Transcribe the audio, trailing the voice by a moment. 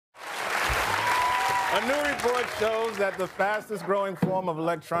A new report shows that the fastest growing form of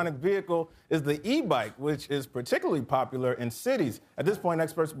electronic vehicle is the e-bike, which is particularly popular in cities. At this point,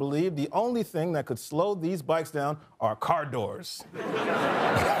 experts believe the only thing that could slow these bikes down are car doors.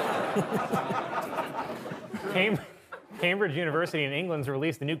 Cambridge University in England's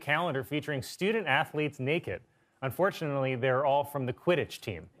released a new calendar featuring student athletes naked. Unfortunately, they're all from the Quidditch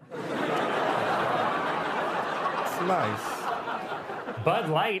team. It's nice. Bud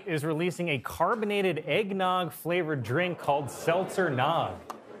Light is releasing a carbonated eggnog-flavored drink called Seltzer Nog.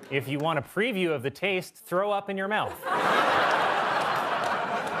 If you want a preview of the taste, throw up in your mouth.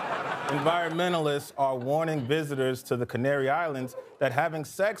 Environmentalists are warning visitors to the Canary Islands that having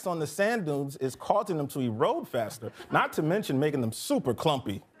sex on the sand dunes is causing them to erode faster, not to mention making them super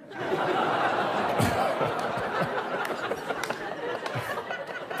clumpy.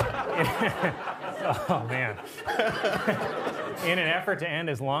 Oh, man. In an effort to end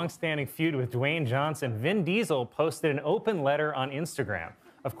his long-standing feud with Dwayne Johnson, Vin Diesel posted an open letter on Instagram.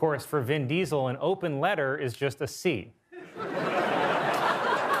 Of course, for Vin Diesel, an open letter is just a C.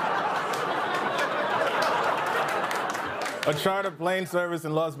 A charter plane service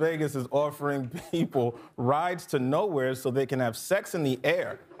in Las Vegas is offering people rides to nowhere so they can have sex in the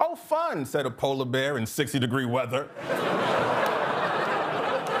air. Oh, fun, said a polar bear in 60-degree weather.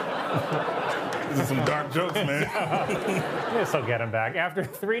 These are some dark jokes, man. This will get him back. After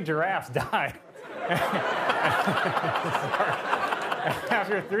 3 giraffes died.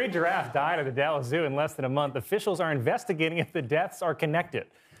 After 3 giraffes died at the Dallas Zoo in less than a month, officials are investigating if the deaths are connected.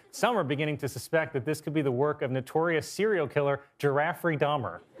 Some are beginning to suspect that this could be the work of notorious serial killer Jeffrey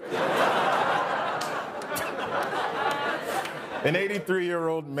Dahmer. An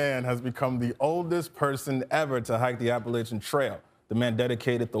 83-year-old man has become the oldest person ever to hike the Appalachian Trail. The man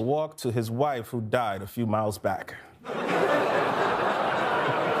dedicated the walk to his wife, who died a few miles back.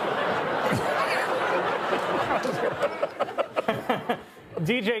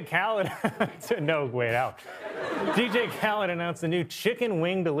 DJ Khaled, no, wait out. DJ Khaled announced a new chicken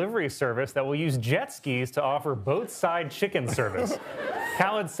wing delivery service that will use jet skis to offer boat-side chicken service.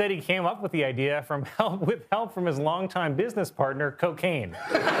 Khaled said he came up with the idea with help from his longtime business partner, cocaine.